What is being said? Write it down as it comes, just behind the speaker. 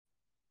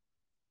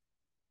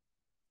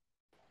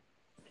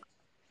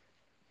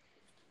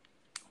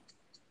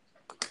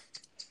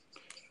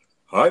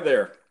Hi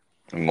there.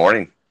 Good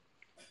morning.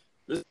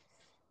 This is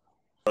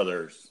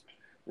Brothers.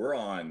 We're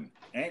on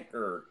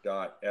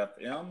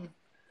anchor.fm,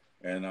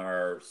 and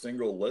our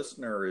single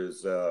listener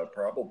is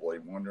probably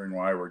wondering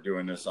why we're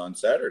doing this on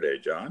Saturday,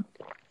 John.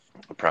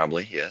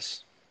 Probably,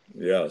 yes.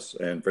 Yes,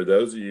 and for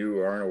those of you who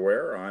aren't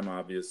aware, I'm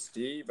Obvious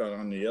Steve, and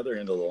on the other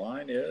end of the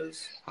line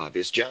is,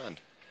 Obvious John.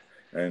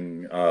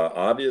 and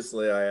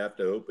obviously I have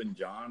to open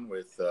John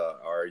with,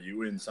 are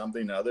you in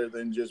something other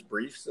than just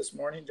briefs this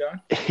morning,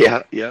 John?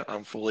 Yeah,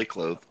 I'm fully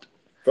clothed.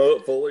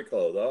 Fully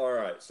clothed. All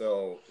right.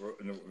 So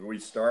we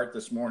start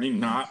this morning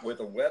not with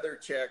a weather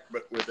check,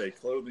 but with a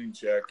clothing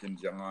check.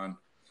 And John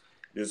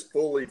is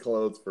fully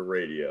clothed for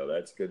radio.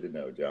 That's good to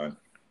know, John.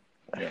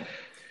 Yeah.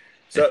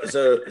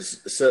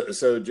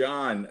 So,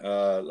 John,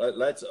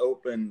 let's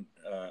open.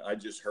 I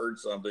just heard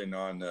something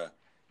on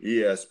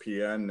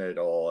ESPN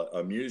that'll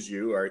amuse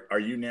you. Are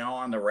you now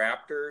on the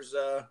Raptors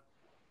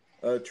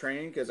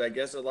train? Because I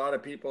guess a lot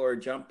of people are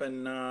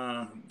jumping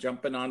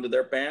onto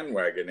their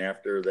bandwagon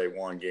after they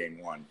won Game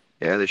One.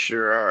 Yeah, they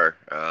sure are.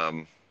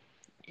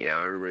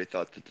 Everybody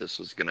thought that this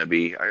was going to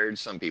be. I heard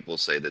some people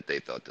say that they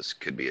thought this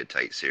could be a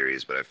tight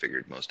series, but I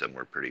figured most of them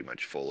were pretty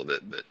much full of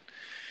it. But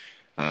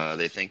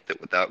they think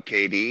that without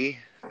KD,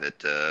 that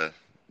the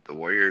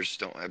Warriors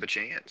don't have a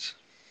chance.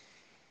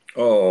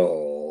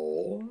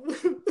 Oh,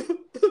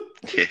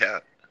 Yeah,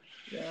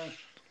 yeah,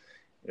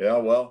 yeah.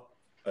 Well,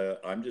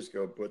 I'm just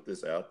going to put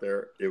this out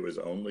there. It was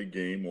only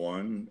game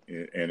one,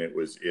 and it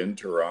was in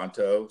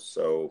Toronto,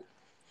 so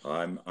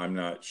I'm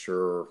not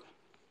sure.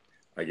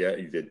 I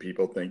get. Did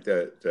people think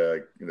that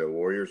the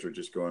Warriors were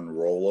just going to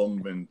roll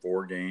them in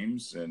four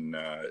games, and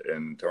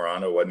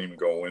Toronto wasn't even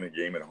going to win a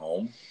game at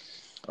home?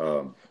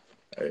 Um,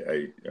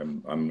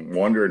 I'm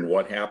wondering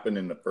what happened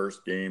in the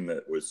first game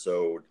that was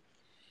so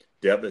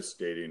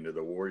devastating to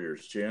the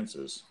Warriors'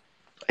 chances.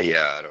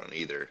 yeah, I don't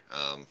either.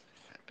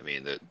 I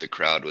mean, the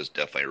crowd was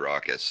definitely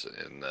raucous,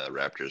 and the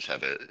Raptors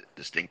have a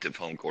distinctive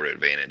home court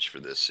advantage for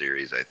this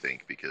series, I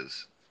think,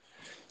 because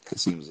it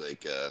seems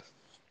like it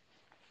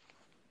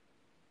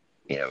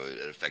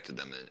affected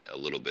them a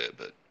little bit,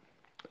 but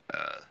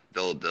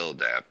they'll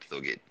adapt.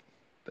 They'll get,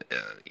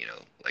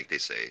 like they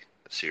say,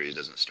 a series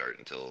doesn't start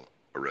until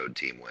a road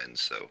team wins.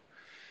 So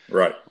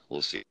Right.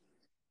 we'll see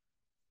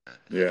in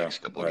the Yeah.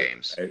 next couple of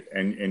games.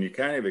 And you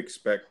kind of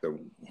expect the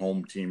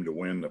home team to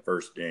win the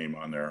first game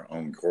on their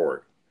own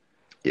court.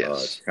 It's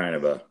Yes. kind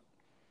of a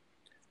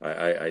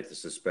I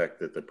suspect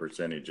that the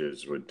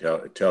percentages would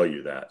tell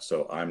you that.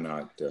 So I'm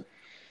not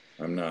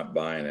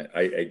buying it.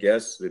 I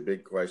guess the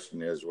big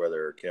question is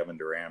whether Kevin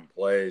Durant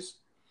plays,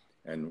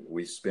 and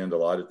we spend a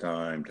lot of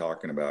time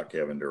talking about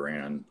Kevin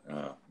Durant,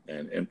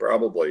 and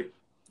probably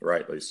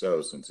rightly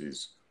so, since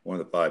he's one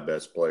of the five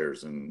best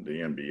players in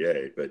the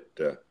NBA.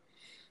 But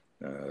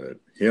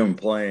him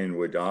playing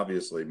would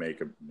obviously make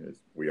a.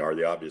 We are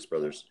the obvious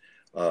brothers.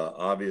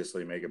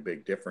 Obviously, make a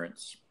big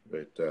difference.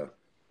 But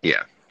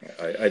Yeah.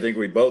 I think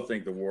we both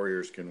think the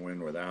Warriors can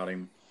win without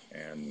him,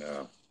 and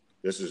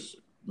this is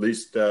at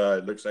least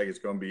it looks like it's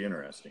going to be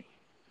interesting.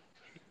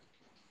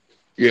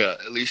 Yeah.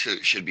 At least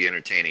it should be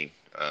entertaining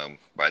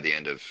by the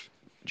end of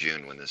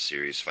June when this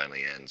series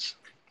finally ends.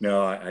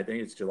 No, I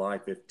think it's July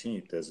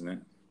 15th, isn't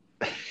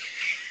it?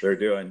 They're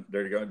going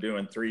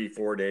doing 3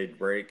 4 day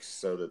breaks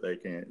so that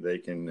they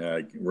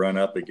can run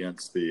up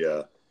against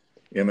the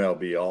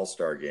MLB All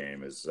Star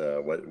game is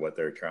what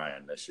they're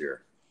trying this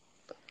year.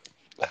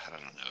 I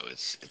don't know.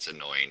 It's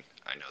annoying.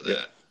 I know Yeah,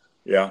 that.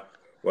 yeah.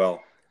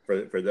 Well,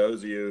 for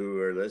those of you who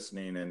are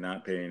listening and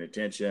not paying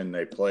attention,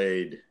 they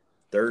played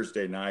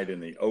Thursday night in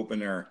the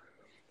opener.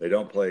 They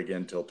don't play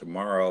again till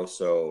tomorrow,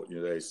 so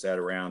they sat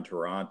around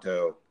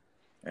Toronto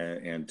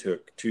and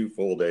took 2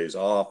 full days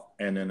off,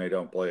 and then they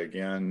don't play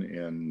again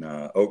in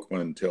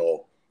Oakland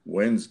until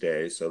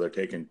Wednesday, so they're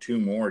taking 2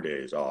 more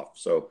days off.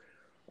 So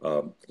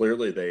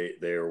clearly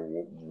they're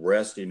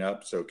resting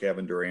up so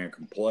Kevin Durant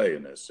can play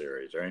in this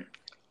series, right?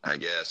 I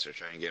guess they're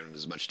trying to give him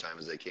as much time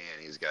as they can.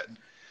 He's got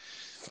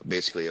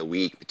basically a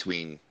week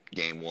between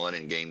game one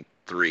and game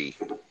three.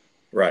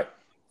 Right.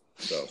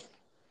 So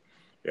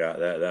yeah,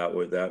 that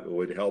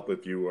would help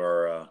if you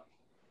are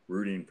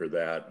rooting for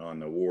that on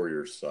the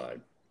Warriors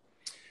side.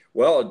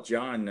 Well,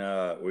 John,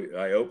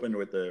 I opened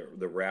with the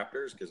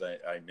Raptors because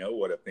I know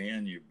what a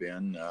fan you've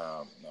been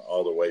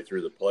all the way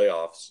through the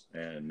playoffs,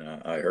 and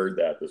I heard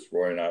that this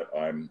morning.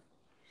 I'm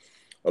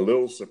a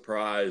little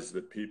surprised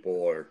that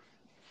people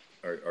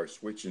are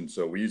switching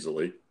so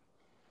easily.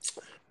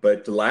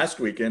 But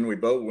last weekend we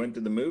both went to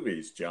the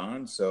movies,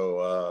 John.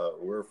 So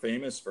we're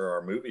famous for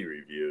our movie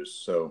reviews.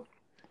 So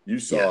you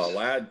saw Yes.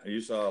 Aladdin. You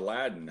saw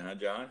Aladdin, huh,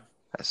 John?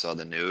 I saw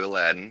the new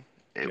Aladdin.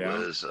 It Yeah.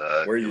 was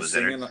Were it you was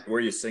enter- singing?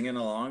 Were you singing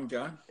along,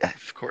 John?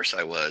 Of course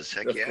I was.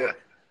 Heck Of yeah. course.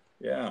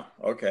 Yeah.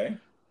 Okay.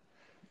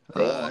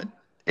 Go Uh, on.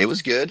 it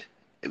was good.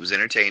 It was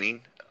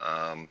entertaining.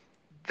 Um,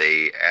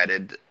 they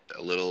added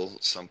a little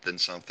something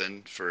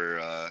something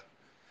for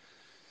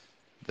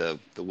the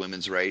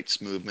women's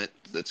rights movement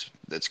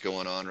that's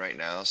going on right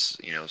now.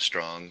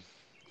 Strong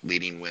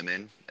leading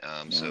women.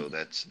 Yeah. So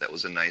that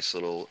was a nice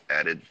little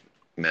added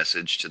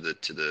message to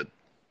the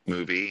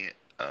movie.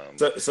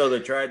 So they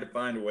tried to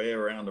find a way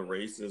around the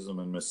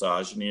racism and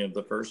misogyny of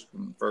the first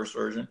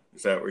version.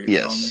 Is that what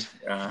you're telling me? Yes,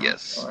 Well,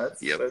 yes,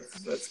 yep.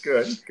 that's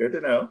good. Good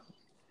to know.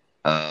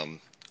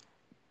 Um,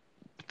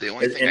 the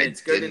only And, thing and I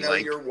it's good to didn't know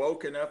like. you're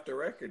woke enough to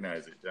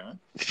recognize it, John.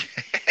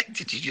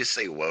 Did you just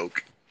say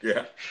woke?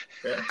 Yeah,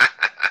 yeah.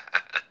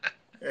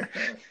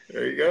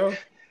 There you go.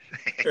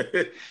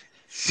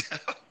 So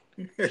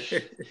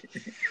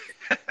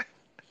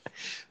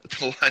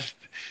the one,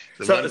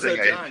 the So, one thing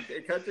so I, John,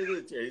 cut to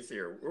the chase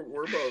here.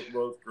 We're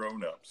both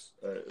grown ups.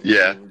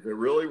 yeah, Is it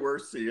really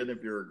worth seeing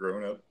if you're a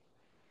grown up?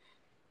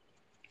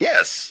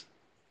 yes,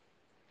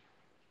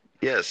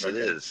 yes, it Okay.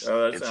 is.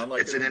 Oh, that It's sounds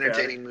like it's an an emphatic.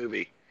 entertaining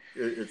movie.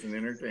 It's an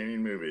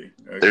entertaining movie.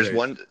 There's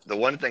Okay. the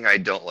one thing I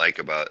didn't like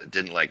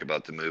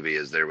about the movie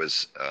is there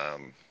was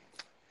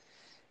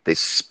they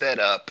sped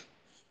up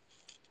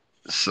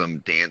some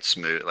dance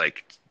move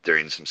like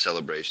during some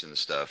celebration and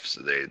stuff.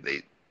 So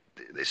they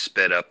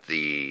sped up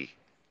the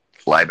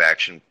live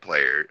action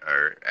player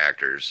or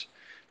actors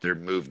their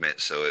movement,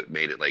 so it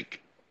made it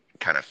like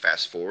kind of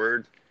fast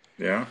forward.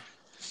 Yeah.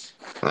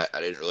 I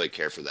didn't really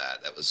care for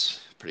that. That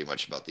was pretty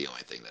much about the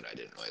only thing that I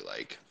didn't really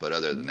like. But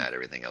other than Mm. that,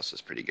 everything else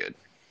was pretty good.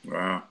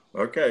 Wow.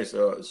 Okay.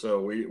 So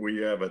we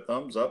have a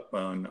thumbs up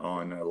on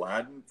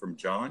Aladdin from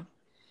John.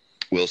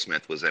 Will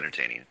Smith was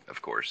entertaining,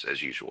 of course,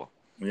 as usual.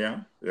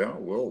 Yeah. Yeah.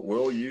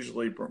 Will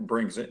usually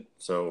brings it.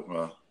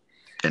 So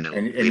And the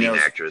and you leading know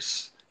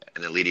actress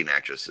and the leading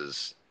actress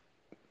is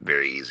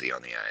very easy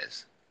on the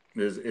eyes.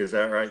 is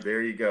that right?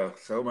 There you go.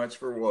 So much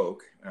for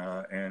woke.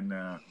 And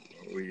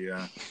we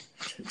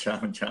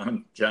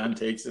John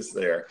takes us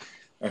there.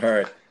 All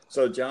right.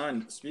 So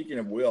John, speaking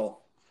of Will,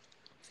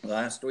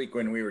 last week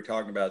when we were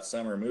talking about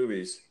summer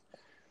movies,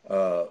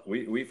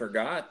 we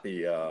forgot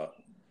the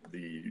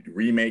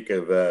remake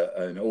of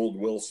an old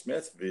Will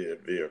Smith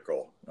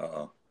vehicle.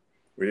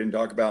 We didn't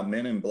talk about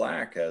Men in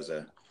Black as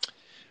a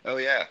Oh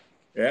yeah,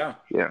 yeah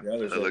yeah. yeah.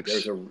 That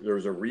looks. There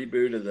was a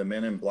reboot of the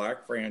Men in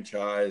Black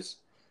franchise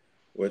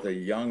with a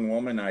young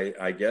woman.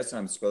 I guess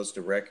I'm supposed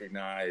to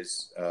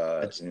recognize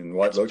in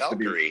what It's looks to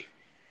be Valkyrie.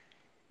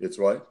 it's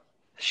what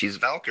She's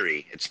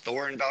Valkyrie. It's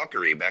Thor and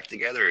Valkyrie back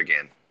together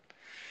again.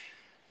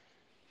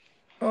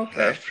 Uh,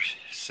 okay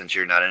since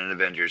you're not an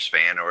Avengers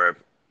fan or a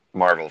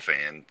Marvel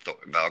fan,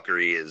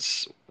 Valkyrie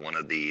is one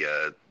of the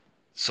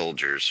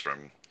soldiers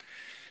from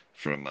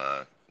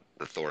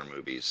the Thor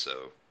movies.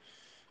 So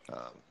um,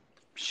 well,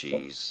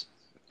 she's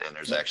and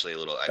there's actually a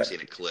little. I've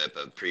seen a clip,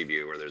 a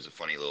preview where there's a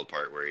funny little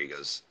part where he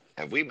goes,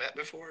 "Have we met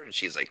before?" And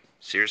she's like,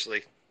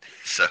 "Seriously?"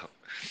 So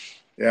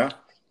yeah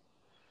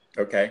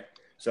okay.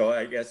 So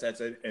I guess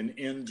that's an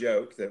in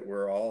joke that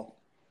we're all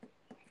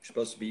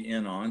supposed to be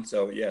in on.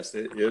 So yes,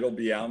 it'll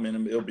be out.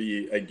 It'll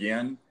be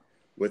again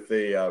with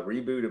the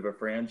reboot of a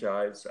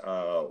franchise.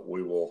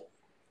 We will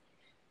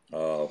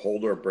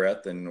hold our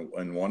breath and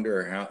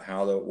wonder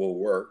how that will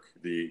work.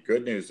 The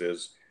good news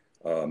is,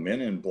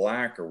 Men in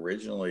Black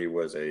originally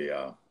was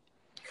a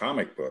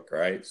comic book,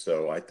 right?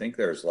 So I think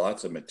there's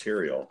lots of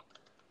material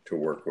to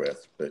work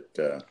with, but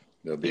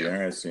it'll be yeah,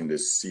 interesting to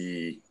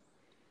see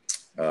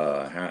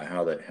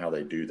how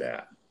they do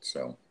that.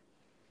 So.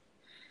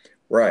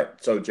 Right.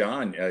 So,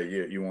 John,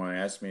 you want to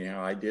ask me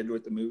how I did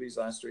with the movies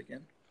last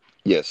weekend?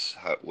 yes.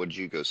 What'd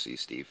you go see,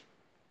 Steve?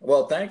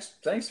 Well, thanks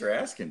for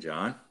asking,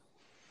 John.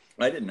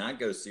 I did not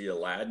go see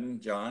Aladdin,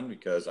 John,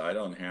 because I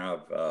don't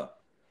have uh,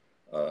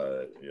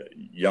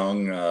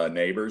 young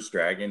neighbors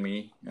dragging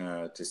me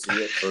to see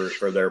it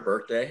for their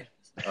birthday.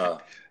 Uh,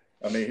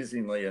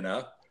 Amazingly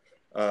enough,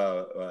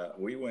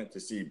 we went to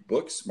see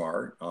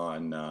Booksmart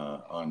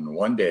on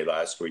one day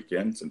last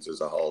weekend, since it's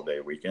a holiday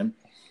weekend.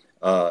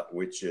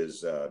 Which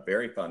is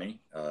very funny.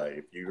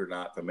 If you're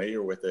not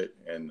familiar with it,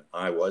 and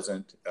I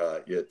wasn't,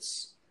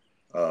 it's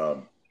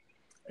um,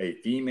 a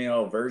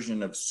female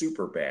version of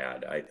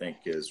Superbad, I think,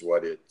 is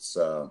what it's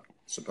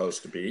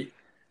supposed to be,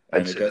 I'd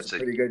and it say does a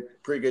that's a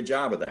pretty good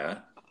job of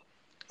that.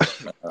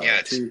 yeah.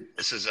 It's Two,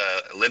 this is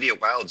Olivia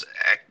Wilde's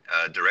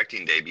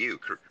directing debut,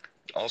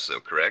 also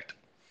correct?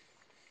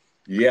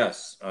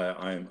 yes,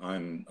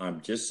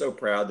 I'm just so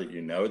proud that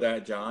you know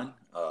that, John.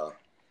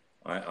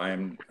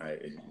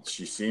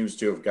 She seems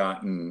to have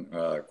gotten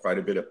quite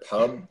a bit of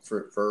pub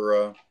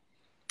for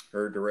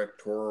her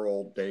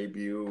directorial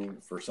debut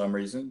for some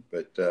reason,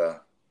 but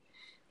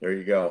there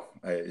you go.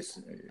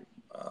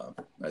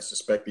 I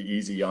suspect the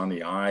easy on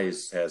the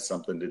eyes has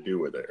something to do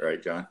with it,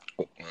 right, John?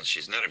 Well,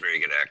 she's not a very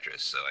good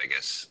actress, so I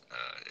guess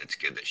it's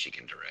good that she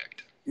can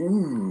direct.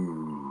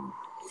 Ooh,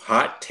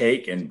 hot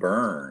take and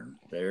burn.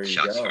 There you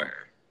Shots go. fired.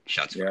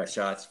 Shots Yeah, fired.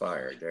 shots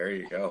fired. There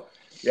you go.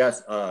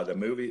 Yes, the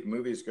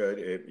movie's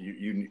good.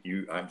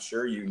 I'm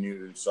sure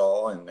you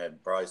saw and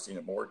had probably seen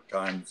it more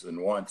times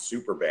than once.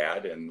 Super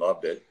bad and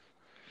loved it.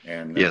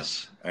 And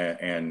Yes.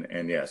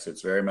 and yes,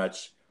 it's very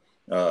much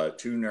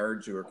two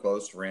nerds who are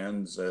close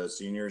friends,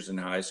 seniors in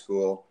high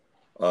school,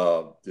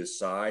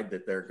 decide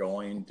that they're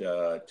going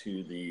to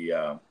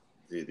the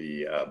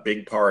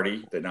big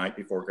party the night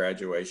before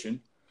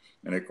graduation,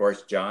 And of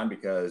course, John,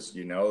 because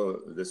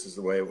this is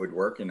the way it would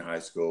work in high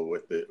school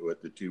with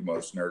the two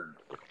most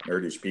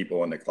nerdish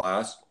people in the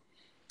class.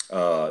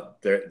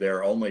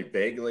 They're only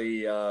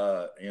vaguely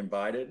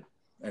invited,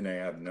 and they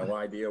have no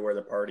idea where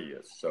the party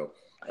is. So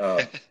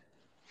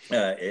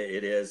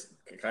it is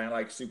kind of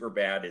like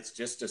Superbad. It's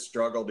just a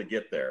struggle to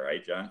get there,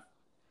 right, John?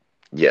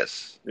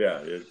 Yes. Yeah,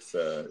 it's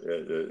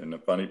and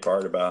the funny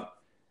part about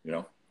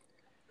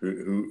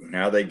who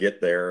how they get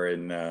there,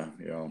 and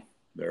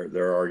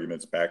their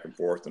arguments back and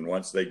forth. And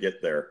once they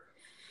get there,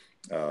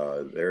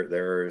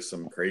 there are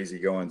some crazy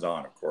goings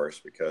on, of course,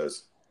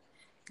 because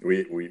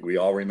we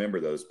all remember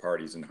those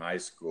parties in high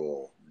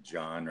school,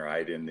 John,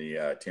 right? In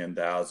the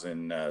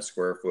 10,000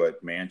 square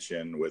foot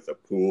mansion with a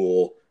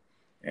pool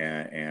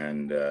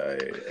and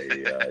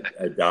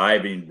a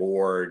diving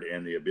board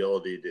and the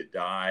ability to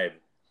dive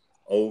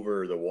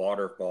over the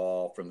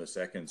waterfall from the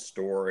second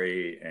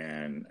story.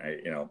 And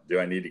do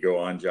I need to go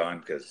on, John?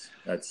 Because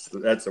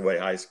that's the way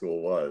high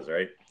school was,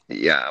 right?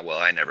 Yeah. Well,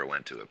 I never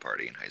went to a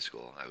party in high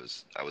school. I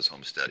was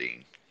home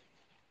studying.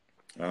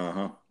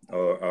 Uh-huh.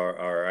 Oh,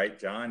 all right,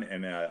 John.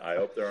 And I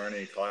hope there aren't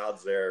any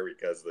clouds there,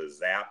 because the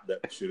zap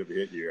that should have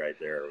hit you right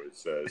there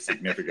was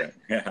significant.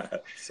 Yeah.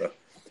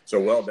 So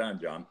well done,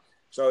 John.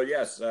 So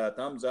yes,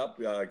 thumbs up.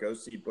 Go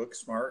see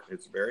Booksmart.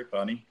 It's very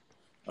funny,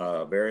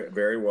 very,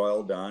 very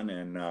well done.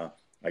 And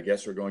I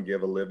guess we're going to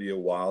give Olivia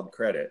Wilde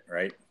credit,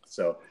 right?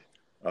 So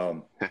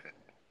on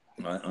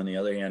the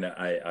other hand,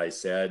 I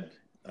said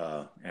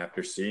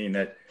after seeing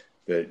it,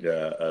 that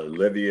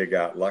Olivia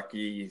got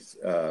lucky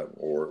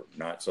or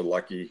not so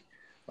lucky.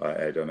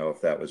 I don't know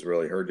if that was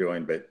really her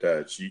doing,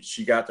 but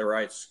she got the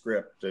right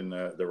script and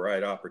the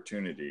right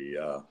opportunity.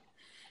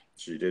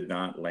 She did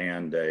not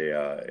land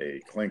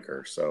a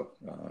clinker, so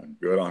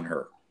good on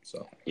her.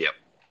 So yep.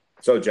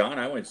 So John,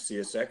 I went to see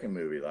a second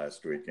movie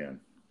last weekend.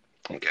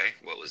 Okay,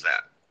 what was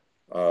that?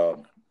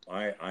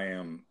 I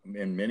am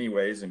in many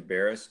ways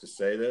embarrassed to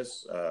say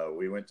this.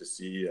 We went to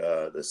see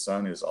The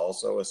Sun Is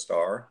Also a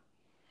Star,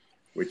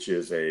 which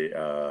is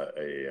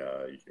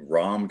a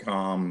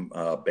rom-com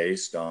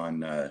based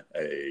on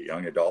a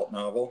young adult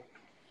novel,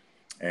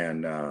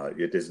 and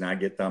it does not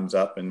get thumbs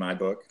up in my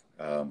book.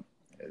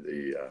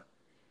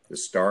 The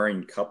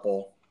starring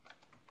couple,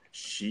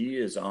 she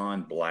is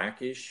on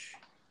Blackish,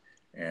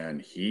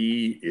 and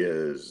he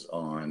is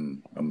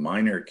on a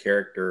minor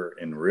character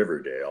in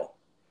Riverdale,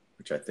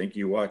 which I think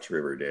you watch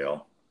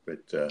Riverdale, but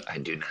I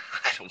do not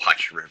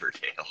watch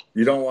Riverdale.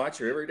 You don't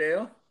watch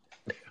Riverdale?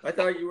 I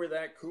thought you were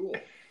that cool.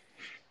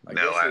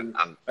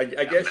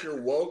 I guess you're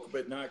woke,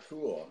 but not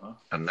cool, huh?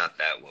 I'm not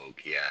that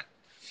woke, yeah.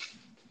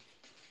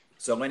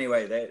 So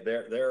anyway,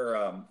 they're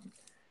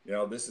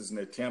this is an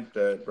attempt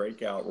to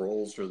break out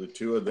roles for the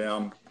two of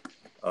them.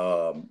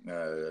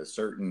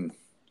 Certain,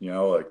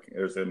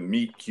 there's a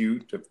meet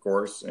cute, of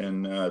course,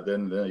 and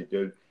then they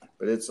did,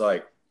 but it's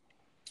like,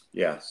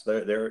 yes,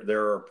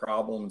 there are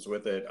problems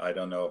with it. I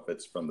don't know if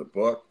it's from the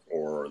book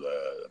or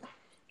the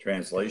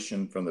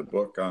translation from the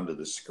book onto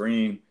the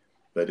screen,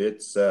 but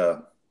it's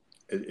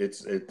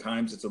at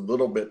times it's a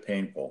little bit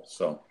painful.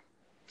 So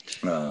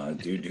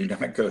do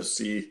not go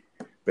see,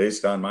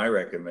 based on my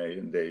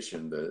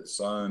recommendation, The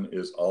Sun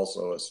Is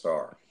Also a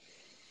Star.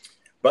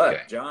 But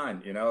okay.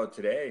 John,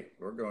 today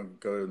we're going to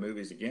go to the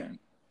movies again.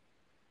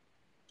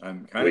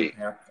 I'm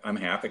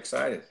half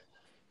excited.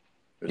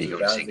 Are you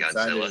going to see Godzilla?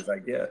 Excited as I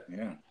get.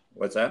 Yeah.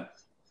 What's that?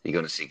 Are you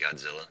going to see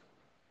Godzilla?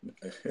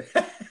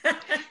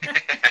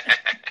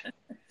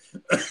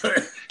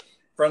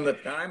 From the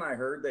time I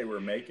heard they were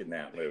making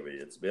that movie,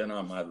 it's been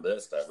on my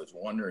list. I was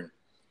wondering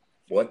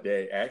what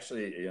day.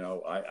 Actually,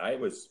 I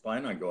was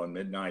planning on going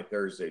midnight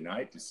Thursday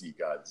night to see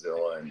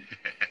Godzilla, and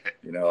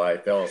I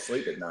fell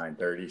asleep at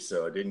 9:30,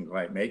 so I didn't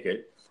quite make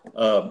it.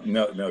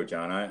 No,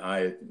 John,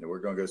 we're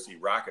going to go see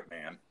Rocket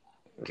Man.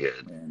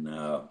 Good. And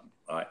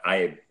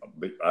I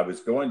was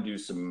going to do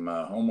some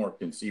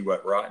homework and see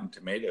what Rotten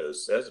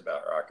Tomatoes says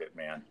about Rocket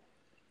Man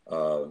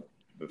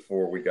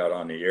before we got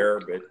on the air,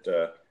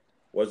 but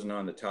wasn't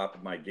on the top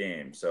of my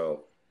game.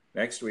 So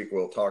next week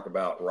we'll talk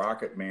about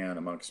Rocket Man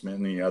amongst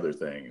many other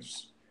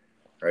things.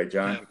 Right,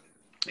 John?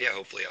 Yeah,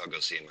 hopefully I'll go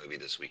see a movie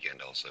this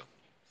weekend also.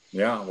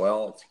 Yeah,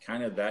 well, it's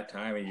kind of that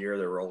time of year.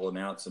 They're rolling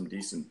out some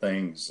decent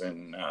things.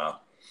 And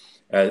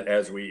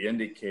as we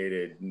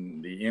indicated,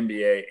 the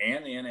NBA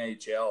and the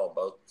NHL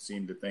both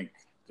seem to think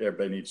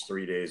everybody needs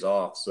 3 days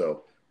off.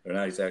 So they're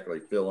not exactly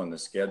filling the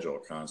schedule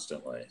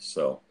constantly.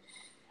 So,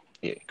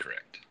 yeah,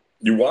 correct.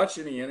 You watch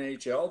any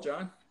NHL,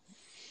 John?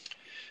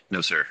 No,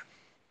 sir.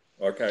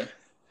 Okay.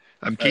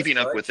 I'm keeping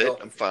up with it.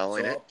 I'm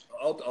following it.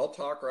 I'll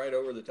talk right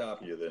over the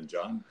top of you then,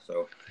 John.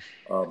 So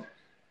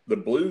the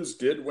Blues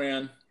did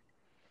win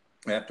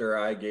after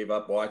I gave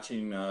up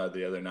watching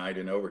the other night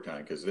in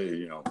overtime, because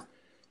they,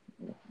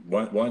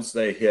 once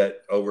they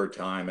hit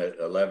overtime at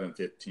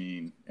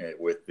 11:15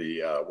 with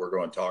the we're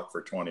going to talk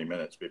for 20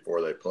 minutes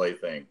before they play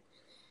thing,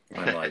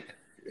 I'm like,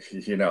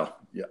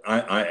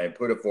 I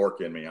put a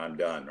fork in me. I'm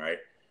done, right?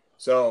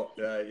 So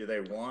they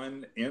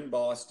won in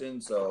Boston.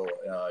 So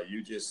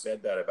you just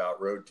said that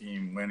about road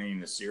team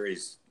winning the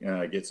series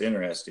gets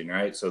interesting,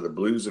 right? So the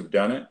Blues have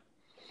done it,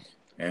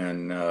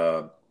 and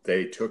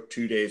they took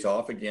 2 days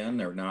off again.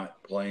 They're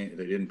not playing.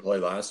 They didn't play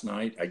last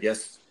night. I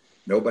guess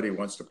nobody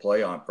wants to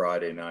play on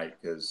Friday night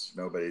because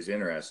nobody's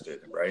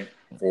interested, right?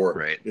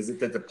 Right. Is it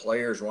that the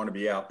players want to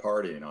be out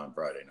partying on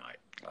Friday night?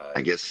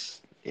 I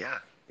guess, yeah,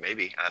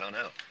 maybe. I don't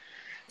know.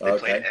 They Okay.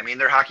 played. I mean,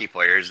 they're hockey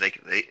players. They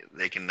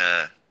can.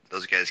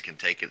 Those guys can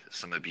take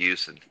some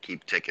abuse and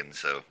keep ticking.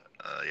 So,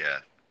 yeah,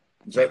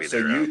 maybe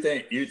So they're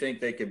out. you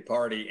think they could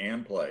party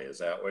and play? Is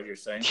that what you're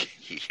saying?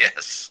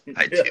 Yes,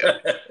 I do.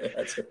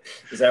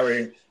 Is that where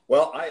you?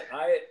 Well,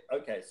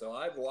 okay. So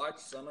I've watched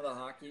some of the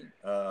hockey,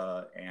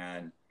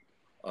 and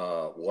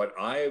what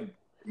my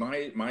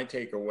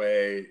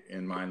takeaway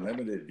in my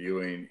limited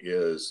viewing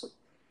is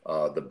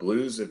the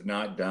Blues have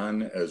not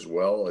done as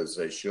well as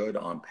they should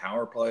on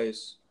power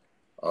plays.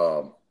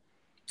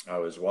 I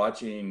was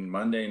watching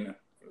Monday.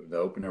 The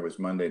opener was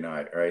Monday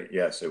night, right?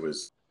 Yes, it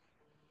was.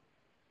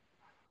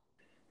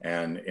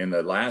 And in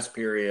the last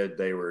period,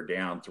 they were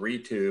down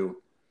 3-2,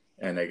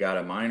 and they got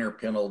a minor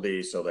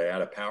penalty, so they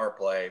had a power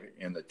play.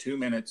 In the 2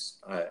 minutes,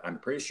 I'm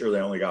pretty sure they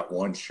only got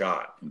one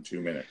shot in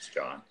 2 minutes,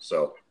 John.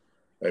 So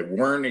they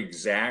weren't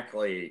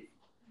exactly,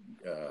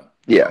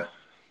 Yeah.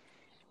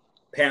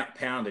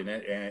 pounding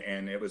it.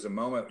 And it was a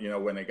moment,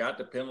 when they got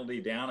the penalty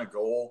down a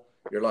goal,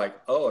 you're like,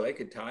 oh, they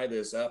could tie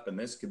this up, and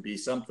this could be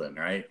something,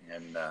 right?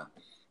 And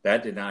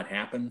that did not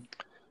happen.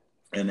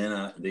 And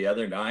then the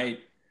other night,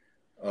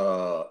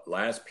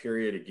 last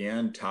period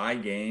again, tie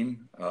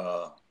game.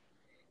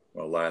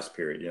 Last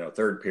period,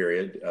 third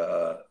period,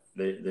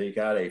 they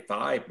got a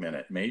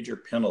 5-minute major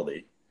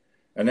penalty,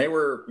 and they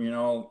were,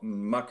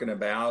 mucking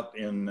about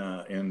in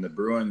the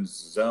Bruins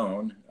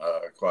zone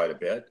quite a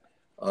bit,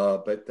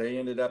 but they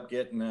ended up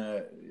getting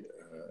a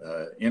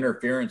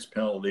interference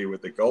penalty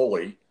with the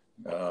goalie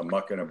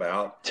mucking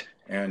about,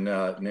 and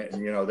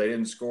they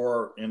didn't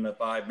score in the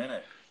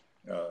 5-minute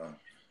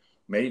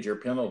major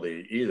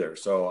penalty either.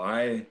 So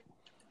I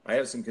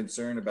have some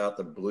concern about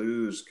the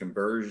Blues'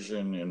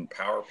 conversion in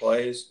power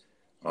plays.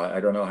 I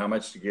don't know how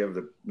much to give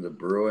the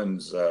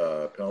Bruins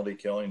penalty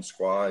killing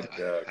squad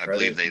I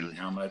credit, believe and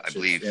how much I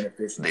believe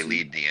inefficiency. they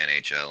lead the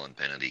NHL in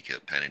penalty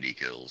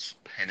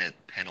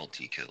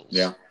kills.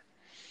 Yeah.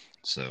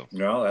 So.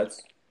 No,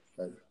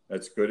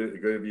 that's good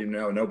of you.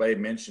 Nobody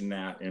mentioned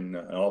that in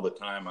all the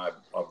time I've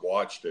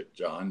watched it,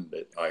 John.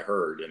 That I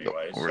heard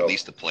anyway. Or at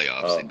least the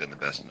playoffs. They've been the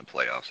best in the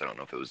playoffs. I don't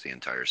know if it was the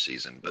entire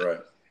season, but right.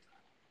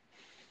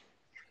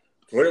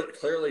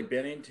 Clearly,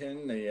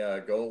 Bennington, the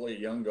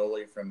young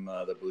goalie from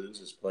the Blues,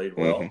 has played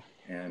well,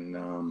 and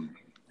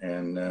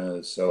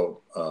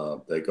so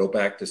they go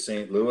back to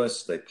St.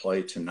 Louis. They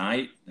play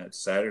tonight. That's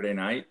Saturday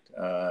night,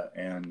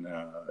 and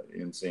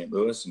in St.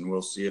 Louis, and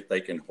we'll see if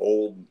they can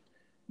hold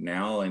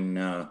now. And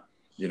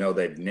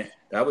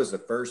that was the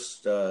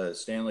first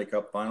Stanley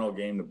Cup final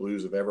game the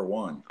Blues have ever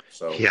won.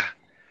 So yeah,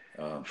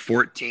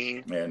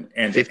 14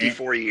 and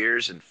 54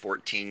 years and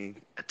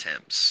 14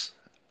 attempts.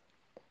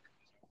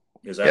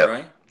 Is that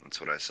right? That's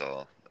what I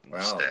saw.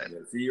 Wow.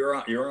 See, you're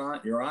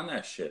on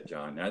that shit,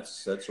 John.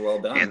 That's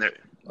well done. And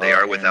they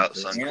are without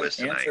Sundqvist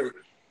tonight.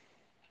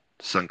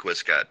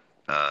 Sundqvist got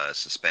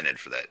suspended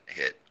for that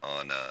hit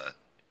on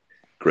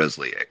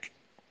Grzelcyk.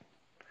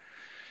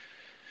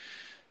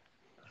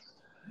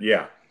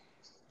 Yeah.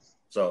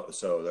 So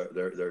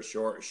they're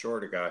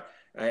short a guy.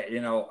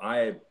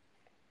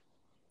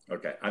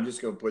 Okay. I'm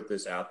just going to put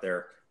this out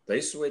there.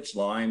 They switch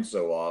lines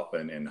so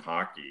often in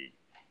hockey,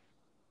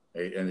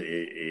 and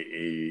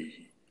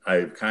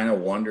I kind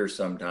of wonder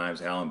sometimes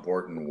how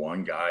important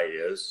one guy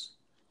is.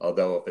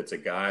 Although if it's a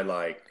guy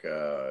like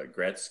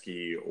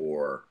Gretzky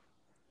or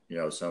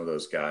some of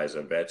those guys,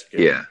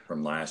 Ovechkin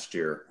from last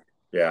year,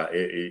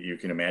 you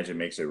can imagine it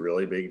makes a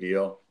really big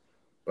deal.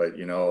 But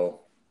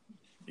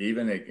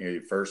even a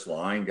first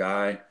line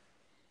guy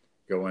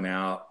going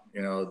out,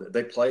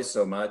 they play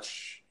so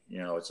much.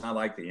 It's not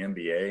like the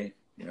NBA.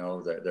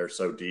 They're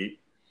so deep.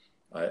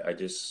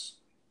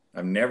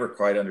 I've never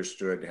quite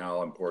understood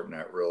how important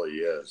that really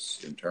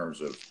is in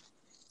terms of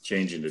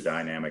changing the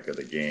dynamic of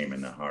the game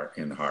in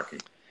hockey.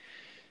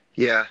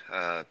 Yeah,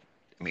 I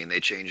mean they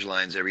change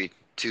lines every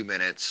 2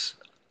 minutes.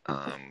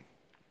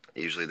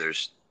 Usually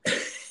there's.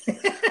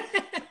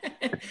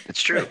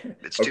 It's true.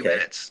 It's 2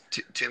 minutes.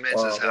 2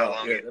 minutes is how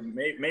long.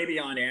 Maybe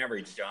on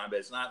average, John, but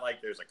it's not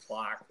like there's a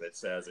clock that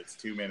says it's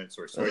 2 minutes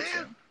or switching.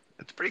 Yeah,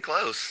 it's pretty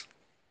close.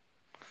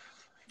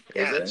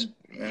 You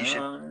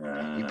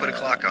put a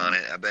clock on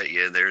it. I bet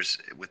you there's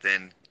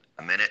within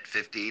a minute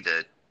 50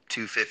 to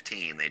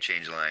 2:15 they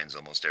change lines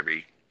almost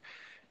every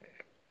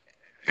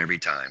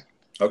time.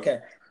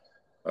 Okay.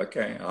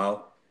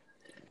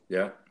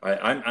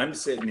 I'm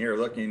sitting here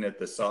looking at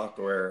the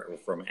software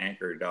from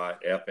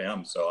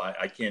Anchor.fm, so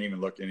I can't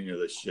even look any of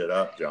this shit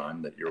up,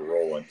 John, that you're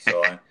rolling.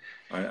 So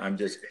I'm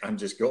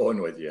just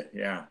going with you.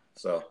 Yeah.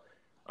 So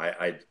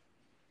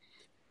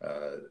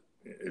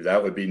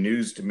that would be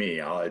news to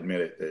me. I'll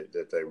admit it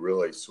that they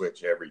really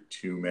switch every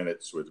 2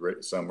 minutes with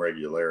some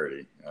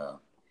regularity.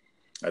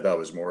 I thought it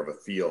was more of a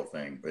feel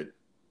thing, but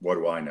what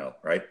do I know,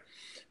 right?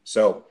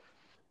 So,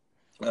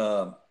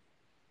 right,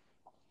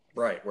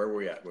 where were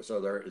we at? So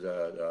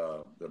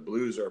the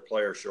Blues are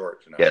player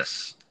short tonight.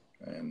 Yes.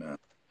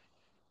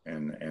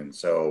 And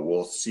so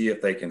we'll see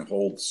if they can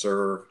hold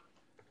serve.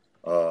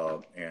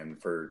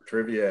 And for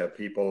trivia,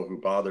 people who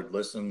bothered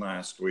listening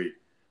last week,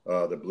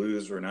 the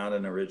Blues were not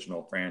an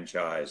original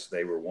franchise.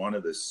 They were one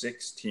of the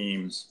 6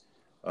 teams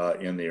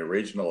in the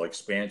original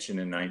expansion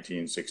in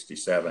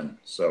 1967.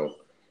 So,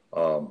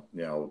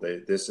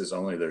 this is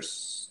only their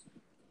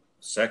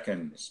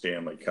second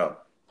Stanley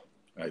Cup,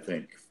 I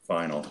think,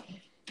 final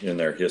in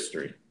their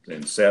history.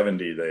 In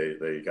 70,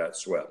 they got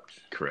swept.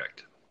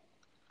 Correct.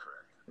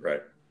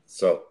 Right.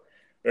 So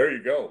there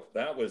you go.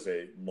 That was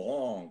a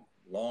long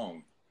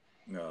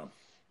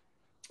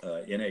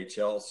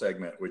NHL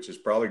segment, which is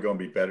probably going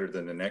to be better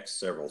than the next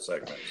several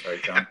segments,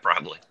 right, John?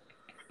 Probably.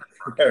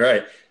 All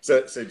right.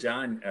 So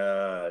John,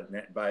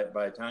 by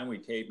the time we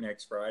tape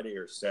next Friday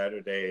or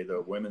Saturday,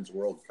 the Women's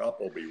World Cup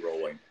will be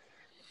rolling.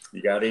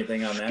 You got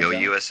anything on that? Go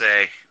John?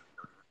 USA.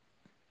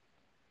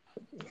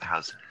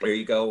 There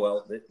you go.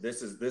 Well,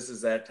 this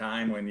is that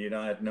time when you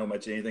don't know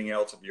much anything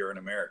else if you're an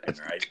American,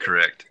 right?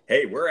 Correct.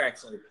 Hey,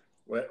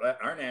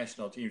 our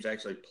national team's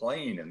actually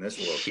playing in this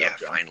World Cup. Yeah,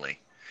 John. finally.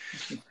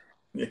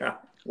 Yeah.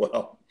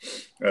 Well,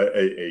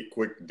 a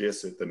quick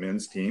diss at the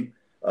men's team.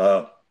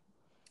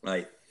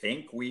 I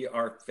think we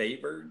are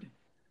favored.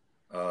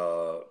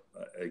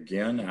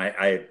 Again,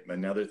 I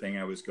another thing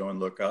I was going to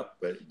look up,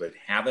 but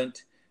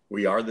haven't.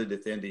 We are the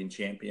defending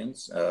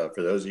champions. For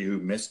those of you who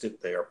missed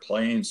it, they are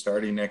playing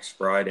starting next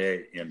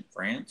Friday in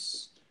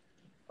France.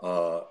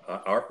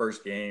 Our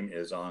first game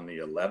is on the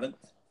 11th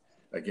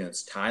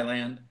against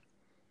Thailand.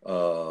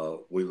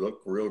 We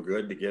look real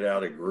good to get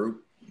out of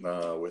group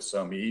with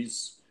some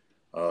ease.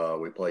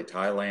 We play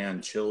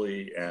Thailand,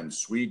 Chile, and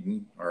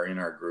Sweden are in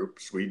our group.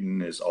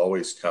 Sweden is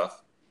always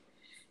tough.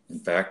 In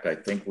fact, I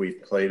think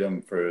we've played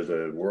them for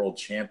the World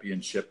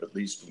Championship at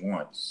least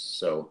once.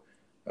 So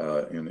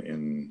in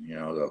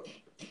the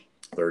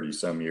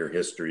 30-some year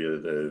history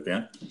of the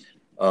event.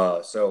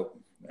 So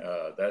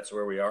that's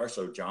where we are.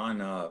 So John,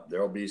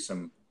 there'll be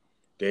some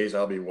days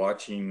I'll be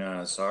watching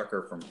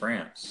soccer from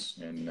France,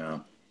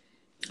 and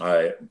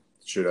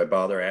should I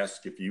bother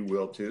ask if you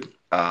will too?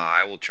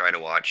 I will try to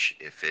watch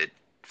if it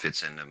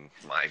fits into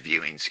my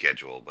viewing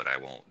schedule, but I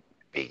won't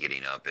be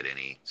getting up at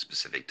any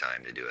specific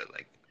time to do it.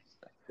 Like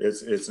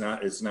it's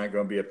not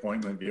going to be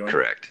appointment viewing.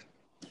 Correct.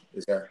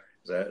 Is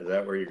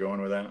that where you're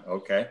going with that?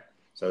 Okay.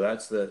 So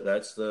that's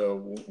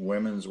the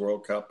Women's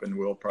World Cup, and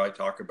we'll probably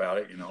talk about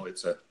it.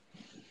 It's a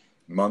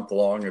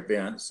month-long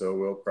event, so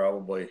we'll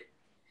probably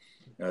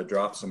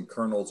drop some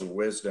kernels of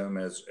wisdom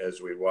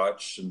as we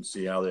watch and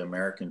see how the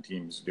American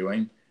team's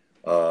doing.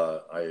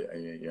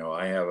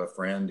 I have a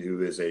friend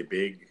who is a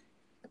big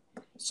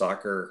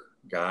soccer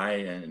guy,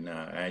 and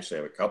I actually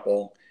have a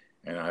couple.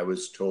 And I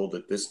was told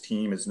that this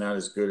team is not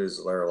as good as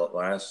our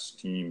last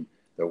team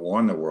that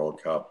won the World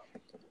Cup.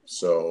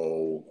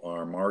 So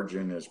our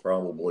margin is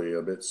probably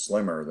a bit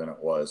slimmer than it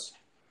was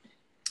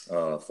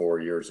 4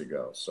 years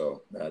ago.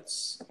 So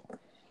that's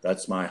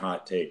my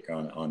hot take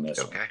on this.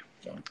 Okay. One.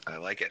 So. I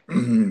like it.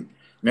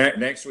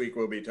 Next week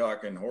we'll be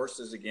talking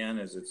horses again,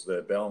 as it's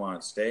the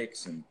Belmont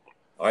Stakes, and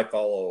I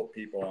follow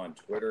people on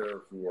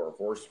Twitter who are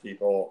horse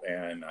people,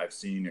 and I've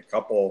seen a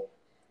couple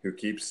who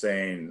keep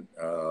saying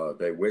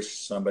they wish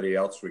somebody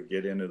else would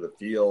get into the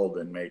field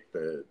and make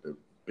the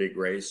big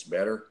race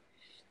better.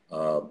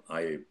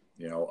 I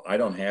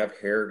don't have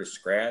hair to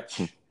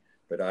scratch,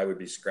 but I would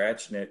be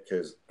scratching it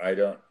because I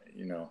don't,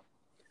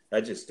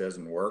 that just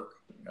doesn't work.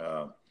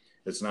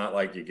 It's not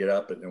like you get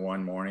up in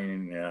one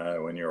morning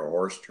when you're a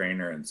horse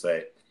trainer and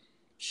say,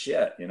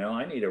 shit,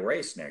 I need a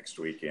race next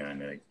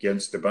weekend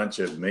against a bunch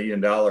of $1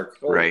 million colts,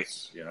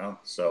 right.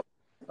 So,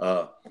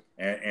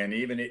 and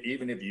even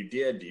if you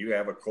did, do you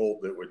have a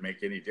colt that would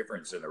make any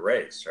difference in the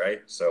race?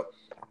 Right. So,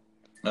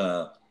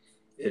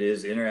 it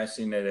is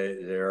interesting that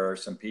there are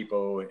some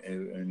people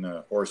in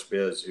the horse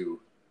biz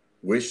who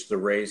wish the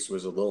race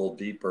was a little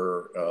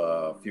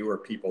deeper, fewer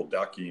people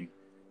ducking.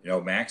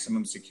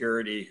 Maximum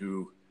Security,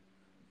 who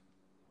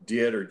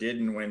did or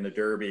didn't win the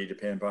Derby,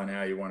 depending upon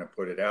how you want to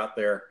put it out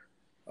there,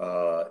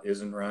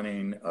 isn't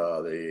running.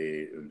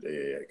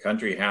 The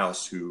Country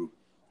House, who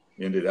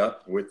ended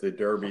up with the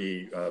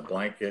Derby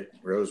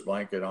rose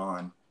blanket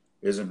on,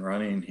 isn't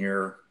running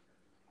here.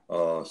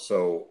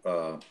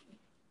 So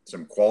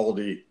some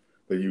quality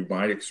that you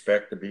might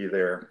expect to be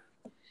there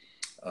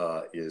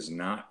is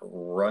not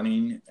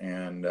running.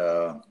 And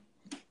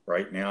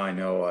right now, I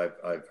know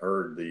I've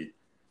heard the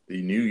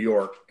New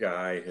York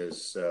guy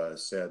has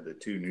said the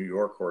two New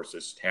York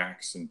horses,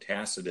 Tax and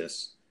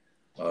Tacitus,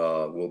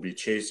 will be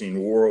chasing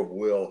War of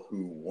Will,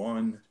 who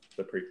won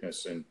the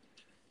Preakness, and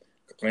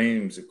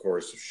claims, of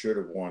course, should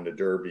have won the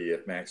Derby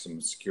if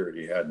Maximum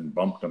Security hadn't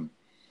bumped him.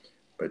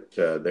 But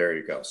there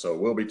you go. So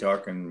we'll be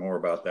talking more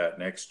about that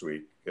next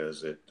week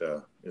as it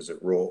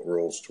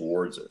rolls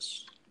towards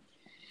us.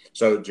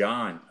 So,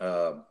 John,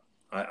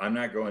 I'm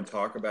not going to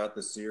talk about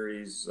the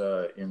series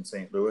in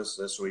St. Louis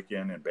this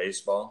weekend in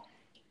baseball,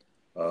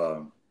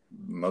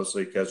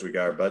 mostly because we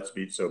got our butts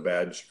beat so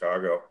bad in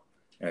Chicago,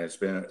 and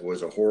it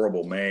was a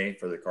horrible May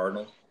for the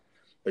Cardinals.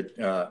 But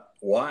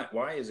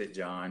why is it,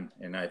 John?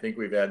 And I think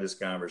we've had this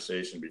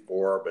conversation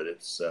before, but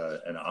it's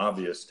an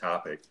obvious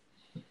topic.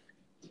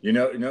 You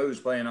know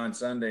who's playing on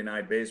Sunday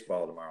Night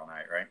Baseball tomorrow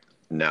night, right?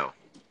 No.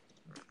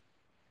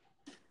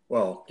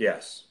 Well,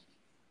 guess.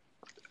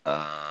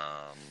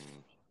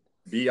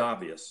 Be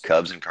obvious.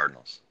 Cubs and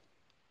Cardinals.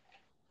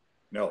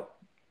 No.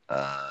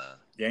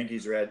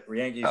 Yankees, Red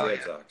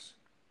Sox.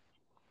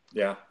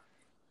 Yeah.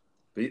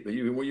 But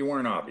you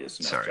weren't obvious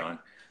enough, Sorry. John.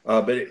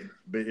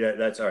 But yeah,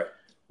 that's all right.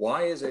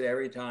 Why is it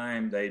every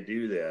time they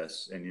do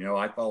this, and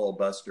I follow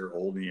Buster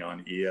Olney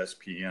on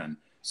ESPN,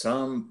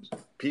 some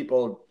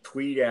people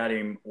tweet at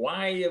him,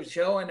 why are you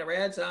showing the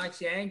Red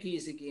Sox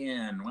Yankees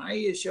again? Why are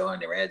you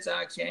showing the Red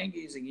Sox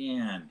Yankees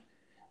again?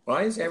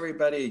 Why does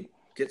everybody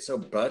get so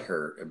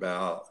butthurt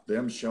about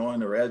them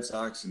showing the Red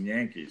Sox and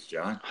Yankees,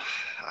 John?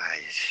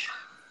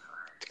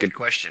 Good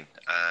question.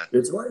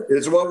 It's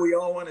what we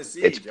all want to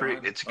see,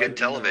 John. It's good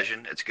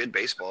television. It's good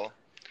baseball.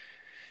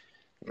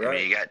 Right. I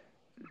mean, you got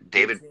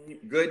David.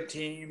 Good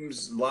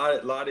teams,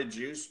 lot of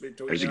juice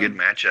between There's them. a good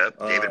matchup.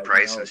 David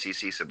Price and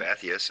CC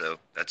Sabathia, so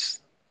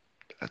that's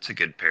a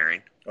good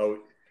pairing. Oh,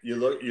 you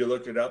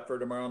looked it up for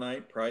tomorrow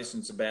night? Price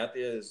and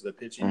Sabathia is the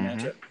pitching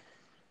matchup?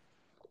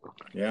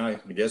 Yeah,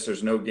 I guess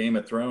there's no Game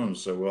of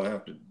Thrones, so we'll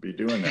have to be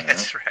doing that.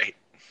 That's right.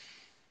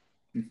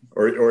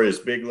 Or his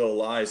Big Little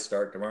Lies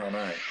start tomorrow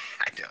night.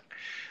 I don't.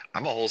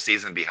 I'm a whole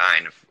season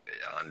behind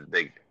on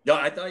Big. Yeah,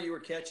 I thought you were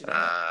catching up.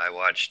 I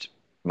watched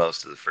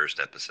most of the first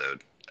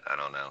episode. I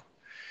don't know.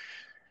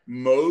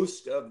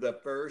 Most of the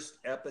first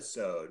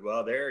episode.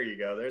 Well, there you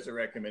go. There's a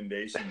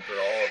recommendation for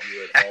all of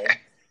you at home.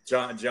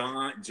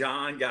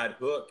 John got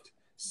hooked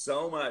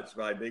so much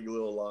by Big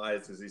Little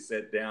Lies as he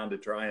sat down to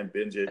try and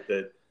binge it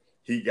that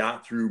he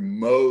got through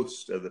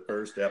most of the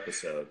first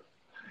episode.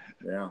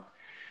 Yeah.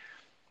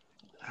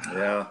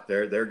 Yeah,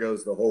 there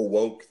goes the whole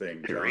woke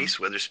thing, John. Reese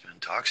Witherspoon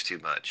talks too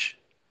much.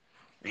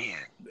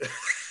 Man.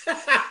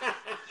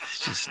 It's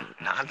just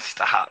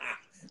nonstop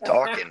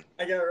talking.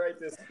 I gotta write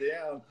this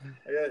down.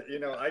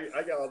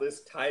 I got all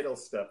this title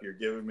stuff you're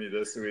giving me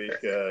this week.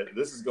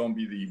 This is going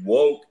to be the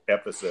woke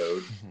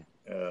episode,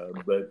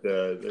 but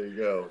there you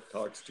go.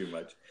 Talks too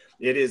much.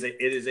 It is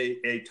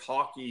a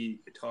talky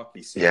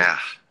series. Yeah.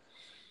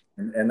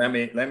 And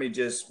let me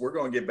just, we're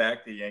going to get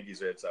back to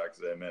Yankees Red Sox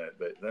in a minute,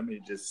 but let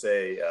me just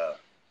say,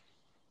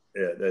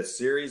 the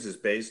series is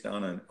based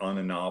on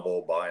a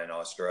novel by an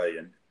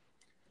Australian.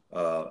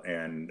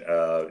 And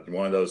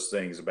one of those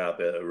things about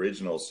the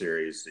original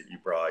series that you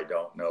probably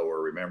don't know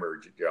or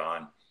remember,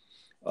 John,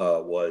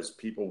 was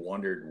people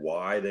wondered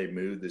why they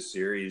moved the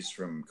series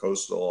from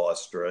coastal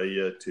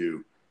Australia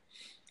to,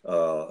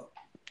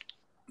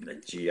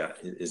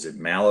 is it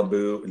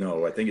Malibu?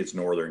 No, I think it's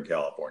Northern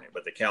California,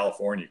 but the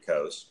California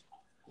coast.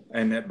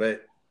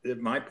 But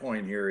my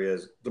point here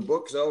is the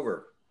book's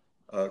over.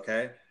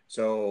 Okay.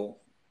 So,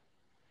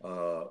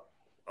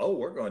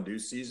 we're going to do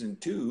season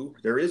 2.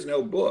 There is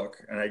no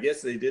book. And I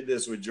guess they did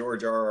this with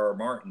George R.R.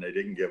 Martin. They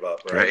didn't give up,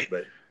 right?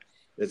 But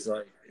it's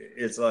like,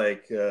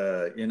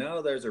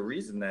 there's a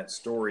reason that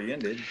story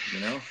ended,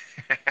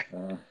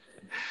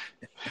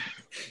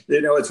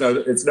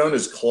 it's known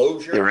as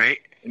closure. Right.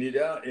 And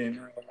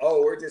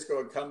we're just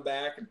going to come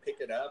back and pick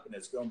it up, and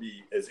it's going to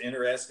be as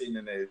interesting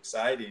and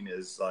exciting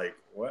as I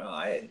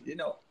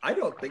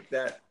don't think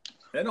that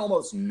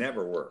almost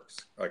never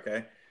works.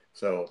 Okay.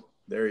 So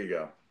there you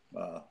go.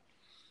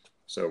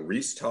 So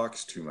Reese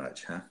talks too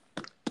much, huh?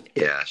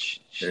 Yeah,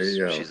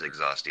 she's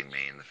exhausting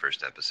me in the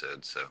first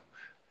episode. So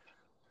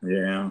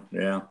yeah.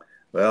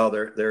 Well,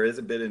 there is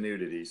a bit of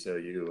nudity, so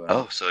you.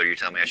 So you're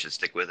telling me I should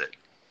stick with it?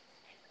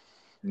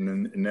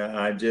 No,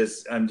 I'm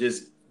just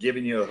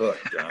giving you a hook,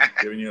 John.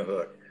 Giving you a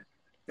hook.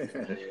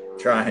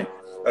 Trying,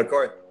 of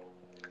course.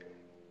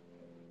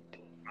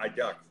 I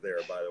ducked there,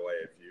 by the way.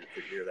 If you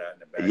could hear that in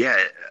the background.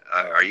 Yeah.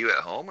 Are you at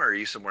home or are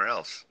you somewhere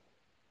else?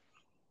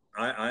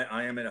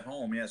 I am at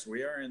home. Yes,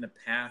 we are in the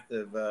path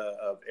of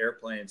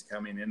airplanes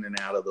coming in and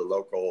out of the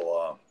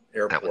local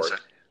airport.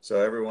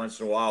 So every once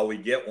in a while we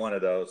get one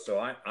of those. So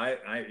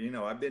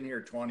I've been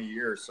here 20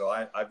 years, so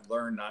I've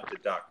learned not to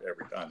duck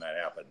every time that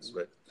happens.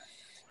 But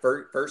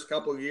first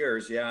couple of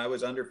years, I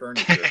was under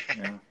furniture.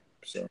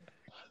 So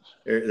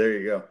there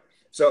you go.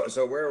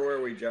 So where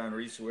were we, John?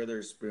 Reese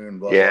Witherspoon.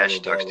 She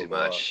talks too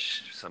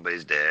much.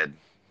 Somebody's dead.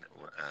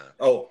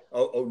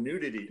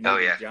 Nudity. Oh,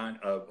 yeah. John.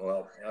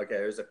 Well, okay,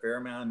 there's a fair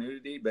amount of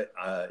nudity, but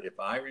if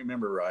I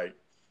remember right,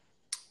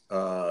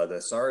 the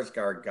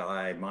Sarsgaard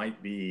guy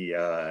might be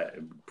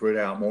put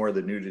out more of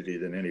the nudity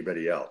than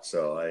anybody else.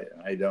 So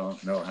I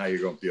don't know how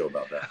you're going to feel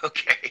about that.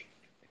 Okay.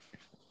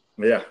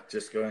 Yeah,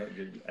 just go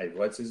ahead.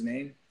 What's his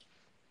name?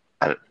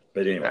 But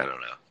anyway. I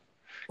don't know.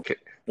 Okay.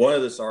 One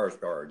of the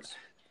Sarsgaards,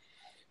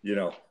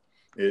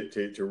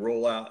 to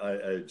roll out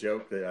a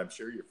joke that I'm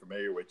sure you're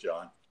familiar with,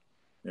 John.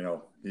 You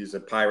know, he's a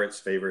pirate's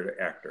favorite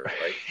actor,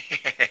 right?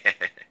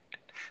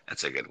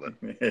 That's a good one.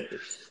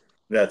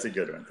 That's a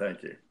good one.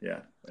 Thank you.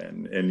 Yeah,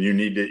 and you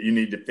need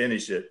to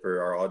finish it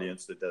for our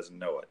audience that doesn't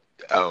know it.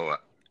 Oh,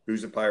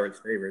 who's a pirate's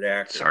favorite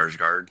actor?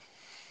 Sarsgaard.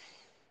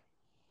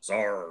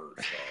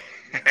 Sarsgaard.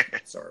 Yeah,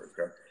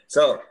 Sarsgaard.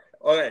 So,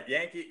 all right,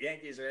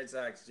 Yankees, Red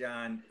Sox,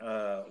 John.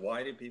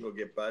 Why do people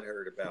get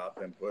butthurt about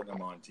them putting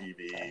them on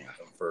TV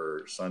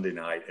for Sunday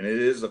night? And it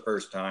is the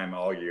first time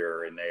all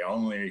year, and they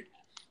only,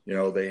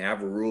 they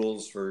have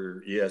rules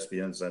for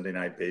ESPN Sunday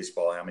Night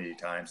Baseball, how many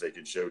times they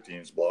can show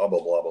teams, blah,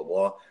 blah, blah, blah,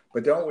 blah.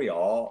 But don't we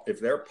all, if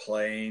they're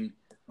playing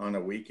on a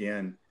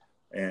weekend,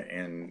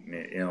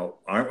 and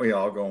aren't we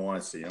all going to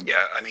want to see them?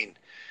 Yeah, I mean,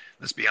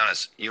 let's be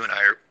honest. You and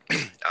I are,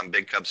 I'm a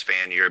big Cubs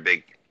fan. You're a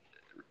big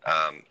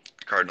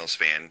Cardinals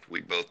fan.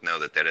 We both know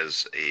that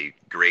is a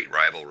great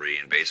rivalry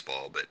in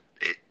baseball, but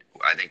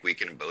I think we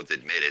can both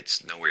admit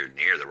it's nowhere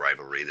near the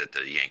rivalry that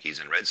the Yankees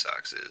and Red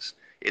Sox is.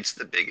 It's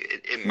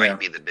it might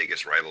be the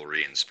biggest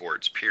rivalry in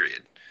sports,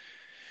 period.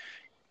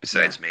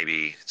 Besides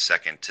maybe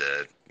second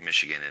to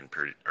Michigan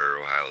or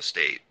Ohio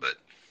State, but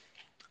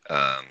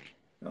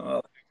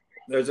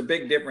there's a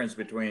big difference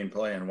between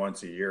playing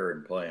once a year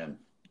and playing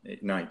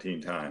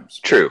 19 times.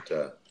 True.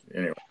 But,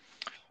 anyway,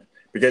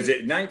 because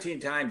 19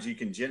 times you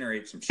can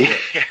generate some shit.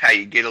 Yeah,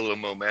 you get a little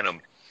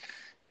momentum.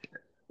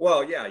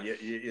 Well, yeah,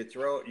 you get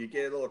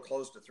a little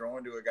close to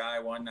throwing to a guy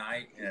one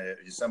night.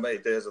 Somebody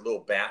does a little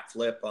bat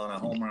flip on a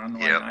home run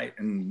one night,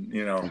 and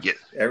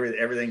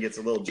everything gets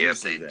a little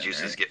juicy. The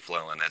juices get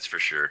flowing. That's for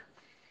sure.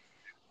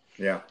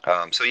 Yeah.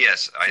 So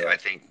yes, I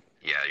think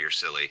you're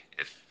silly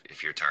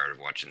if you're tired of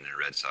watching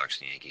the Red Sox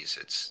and Yankees.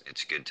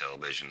 It's good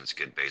television. It's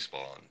good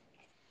baseball.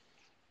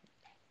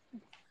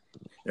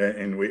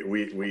 And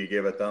we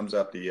give a thumbs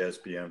up to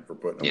ESPN for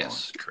putting them on.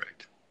 Yes,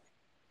 correct.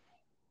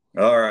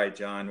 All right,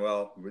 John.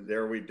 Well,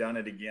 we've done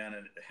it again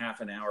in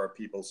half an hour of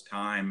people's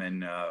time,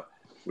 and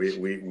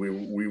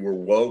we were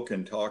woke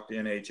and talked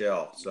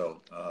NHL.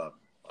 So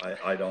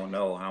I don't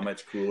know how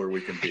much cooler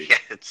we can be. Yeah,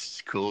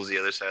 it's cool as the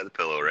other side of the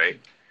pillow, right?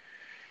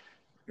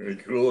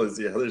 Cool as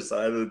the other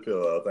side of the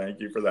pillow.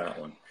 Thank you for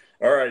that one.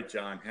 All right,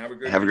 John. Have a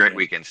great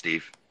weekend,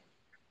 Steve.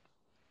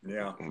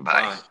 Yeah.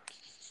 Bye.